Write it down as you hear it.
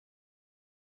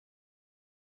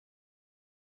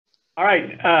All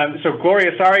right. So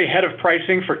Gloria Asare, Head of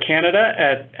Pricing for Canada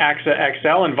at AXA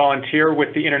XL and volunteer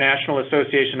with the International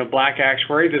Association of Black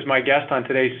Actuaries, is my guest on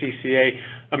today's CCA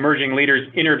Emerging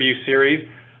Leaders interview series.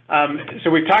 So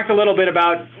we've talked a little bit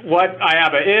about what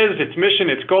IABA is, its mission,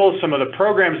 its goals, some of the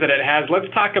programs that it has. Let's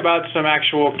talk about some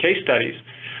actual case studies.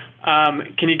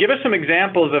 Can you give us some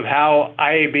examples of how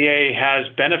IABA has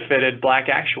benefited Black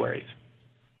actuaries?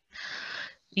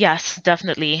 Yes,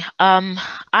 definitely.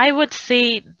 I would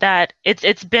say that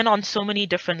it's been on so many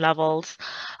different levels.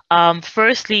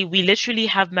 Firstly, we literally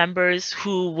have members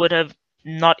who would have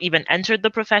not even entered the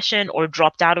profession or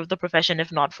dropped out of the profession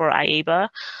if not for IABA.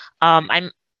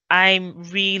 I'm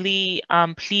really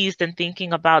pleased in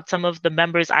thinking about some of the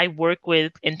members I work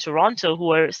with in Toronto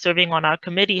who are serving on our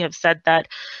committee have said that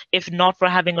if not for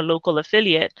having a local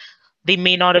affiliate, they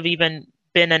may not have even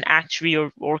been an actuary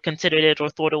or considered it or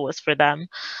thought it was for them.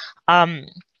 Um,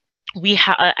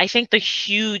 I think the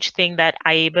huge thing that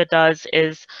IABA does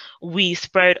is we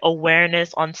spread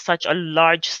awareness on such a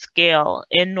large scale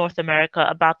in North America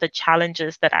about the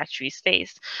challenges that actuaries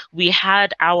face. We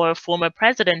had our former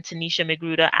president, Tanisha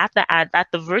Magruder, at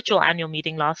the virtual annual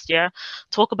meeting last year,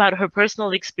 talk about her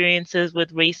personal experiences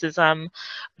with racism,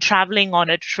 traveling on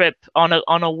a trip, on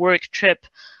a work trip,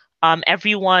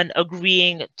 everyone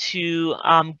agreeing to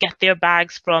get their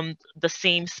bags from the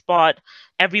same spot,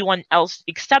 everyone else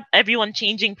except everyone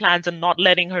changing plans and not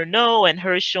letting her know, and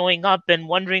her showing up and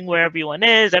wondering where everyone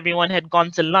is. Everyone had gone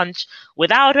to lunch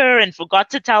without her and forgot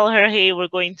to tell her, hey, we're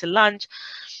going to lunch.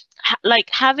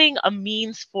 Like having a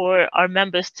means for our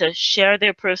members to share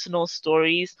their personal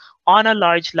stories on a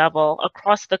large level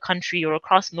across the country or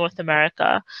across North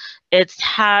America, it's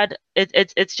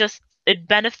just it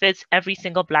benefits every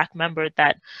single Black member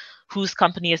that whose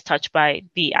company is touched by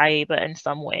the IABA in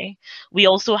some way. We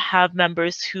also have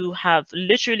members who have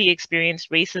literally experienced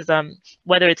racism,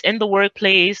 whether it's in the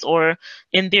workplace or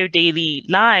in their daily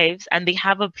lives, and they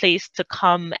have a place to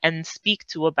come and speak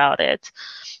to about it.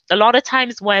 A lot of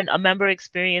times when a member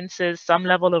experiences some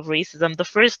level of racism, the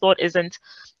first thought isn't,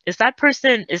 is that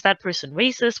person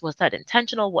racist? Was that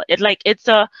intentional? What it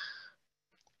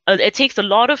takes a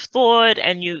lot of thought,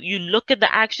 and you look at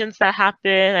the actions that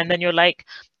happen, and then you're like,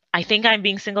 I think I'm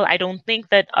being single. I don't think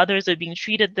that others are being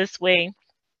treated this way.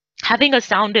 Having a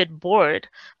sounding board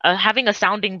in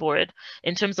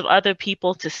terms of other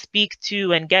people to speak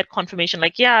to and get confirmation,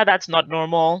 like, yeah, that's not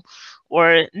normal,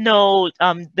 or no,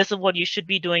 this is what you should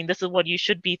be doing, this is what you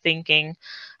should be thinking.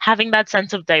 Having that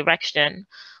sense of direction,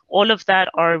 all of that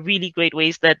are really great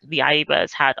ways that the IABA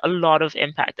has had a lot of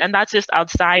impact. And that's just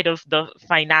outside of the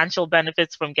financial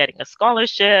benefits from getting a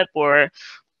scholarship or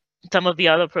some of the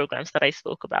other programs that I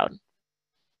spoke about.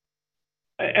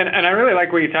 And I really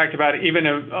like what you talked about, even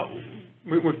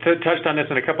we've touched on this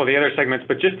in a couple of the other segments,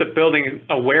 but just the building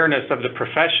awareness of the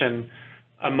profession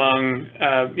among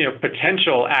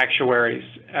potential actuaries.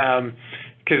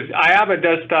 Because IABA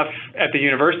does stuff at the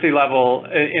university level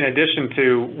in addition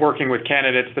to working with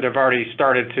candidates that have already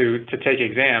started to take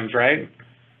exams, right?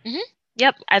 Mhm.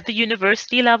 Yep, at the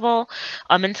university level,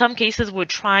 in some cases we're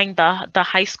trying the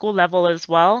high school level as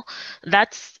well.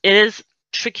 It is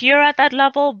trickier at that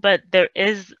level, but there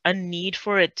is a need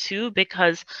for it too,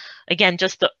 because again,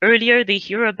 just the earlier they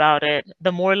hear about it,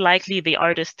 the more likely they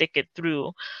are to stick it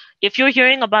through. If you're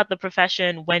hearing about the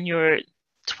profession when you're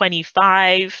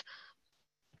 25,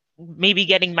 maybe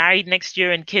getting married next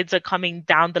year and kids are coming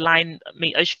down the line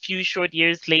a few short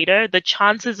years later, the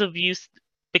chances of you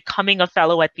becoming a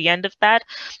fellow at the end of that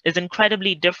is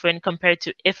incredibly different compared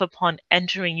to if upon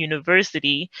entering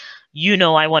university, you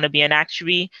know, I want to be an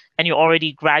actuary, and you're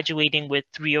already graduating with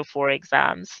 3 or 4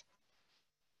 exams.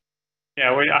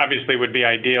 Yeah, we obviously would be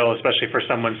ideal, especially for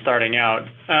someone starting out.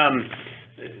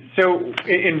 So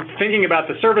in thinking about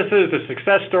the services, the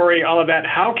success story, all of that,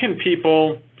 how can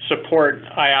people support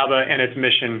IABA and its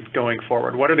mission going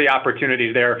forward? What are the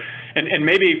opportunities there? And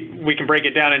maybe we can break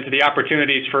it down into the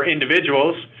opportunities for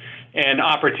individuals and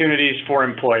opportunities for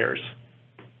employers.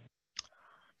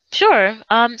 Sure.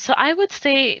 So I would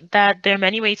say that there are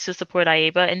many ways to support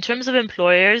IABA. In terms of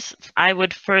employers, I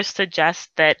would first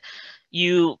suggest that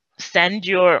you send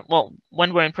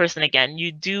when we're in person again,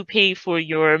 you do pay for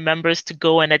your members to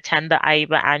go and attend the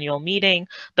IABA annual meeting.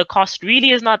 The cost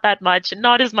really is not that much,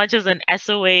 not as much as an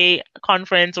SOA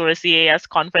conference or a CAS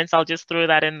conference. I'll just throw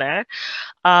that in there.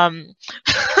 Um,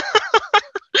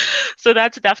 so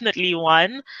that's definitely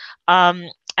one.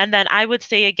 And then I would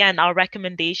say, again, our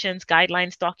recommendations,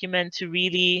 guidelines document to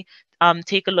really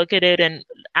take a look at it and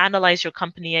analyze your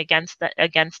company against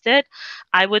it.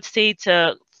 I would say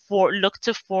to look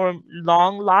to form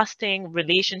long-lasting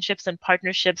relationships and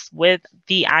partnerships with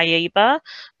the IABA,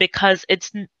 because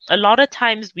it's a lot of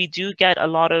times we do get a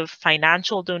lot of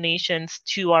financial donations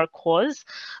to our cause,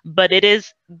 but it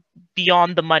is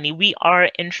beyond the money. We are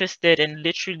interested in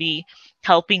literally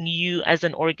helping you as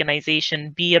an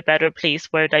organization be a better place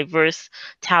where diverse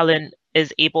talent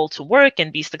is able to work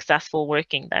and be successful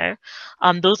working there.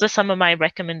 Those are some of my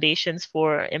recommendations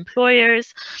for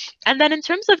employers. And then in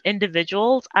terms of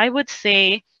individuals, I would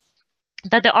say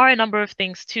that there are a number of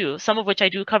things too, some of which I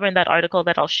do cover in that article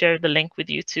that I'll share the link with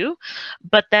you too.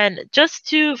 But then just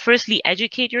to firstly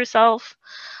educate yourself,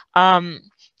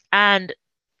 and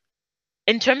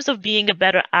in terms of being a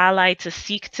better ally, to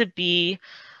seek to be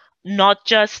not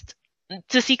just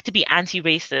to seek to be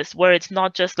anti-racist, where it's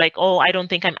not just like, oh, I don't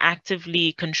think I'm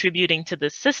actively contributing to the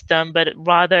system, but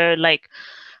rather like,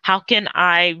 how can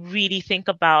I really think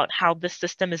about how the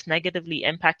system is negatively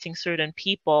impacting certain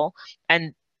people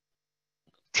and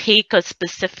take a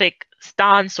specific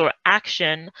stance or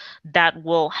action that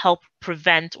will help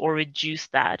prevent or reduce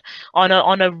that.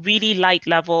 On a really light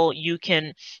level, you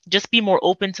can just be more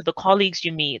open to the colleagues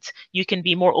you meet. You can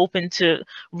be more open to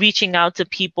reaching out to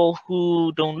people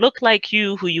who don't look like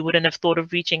you, who you wouldn't have thought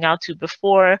of reaching out to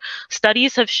before.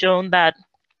 Studies have shown that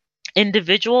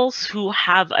individuals who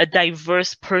have a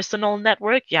diverse personal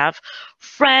network, you have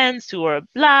friends who are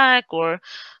Black or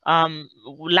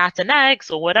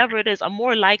Latinx or whatever it is, are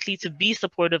more likely to be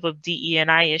supportive of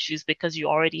DE&I issues because you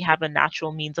already have a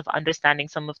natural means of understanding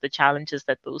some of the challenges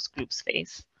that those groups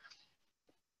face.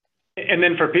 And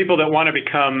then for people that want to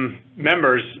become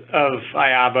members of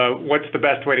IABA, what's the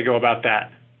best way to go about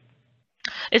that?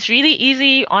 It's really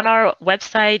easy. On our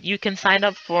website, you can sign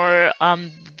up for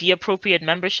the appropriate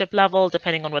membership level,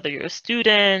 depending on whether you're a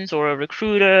student or a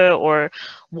recruiter or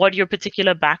what your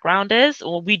particular background is.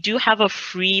 We do have a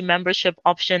free membership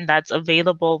option that's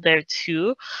available there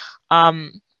too.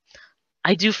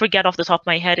 I do forget off the top of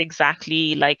my head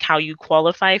exactly like how you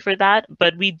qualify for that,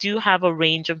 but we do have a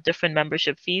range of different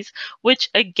membership fees, which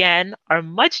again are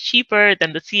much cheaper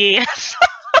than the CAS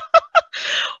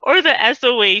or the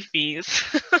SOA fees.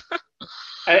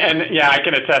 And yeah, I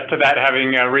can attest to that,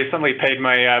 having recently paid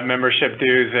my membership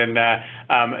dues, and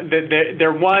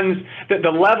they're ones that the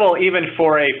level, even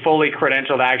for a fully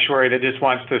credentialed actuary that just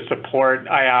wants to support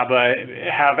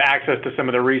IABA, have access to some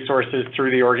of the resources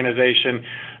through the organization.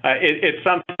 It's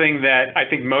something that I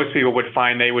think most people would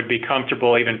find they would be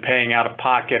comfortable even paying out of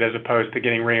pocket as opposed to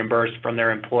getting reimbursed from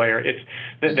their employer. It's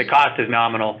the cost is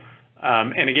nominal.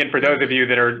 And again, for those of you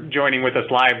that are joining with us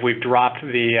live, we've dropped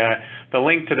the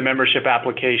link to the membership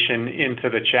application into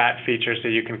the chat feature, so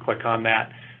you can click on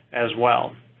that as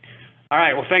well. All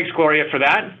right, well, thanks, Gloria, for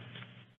that.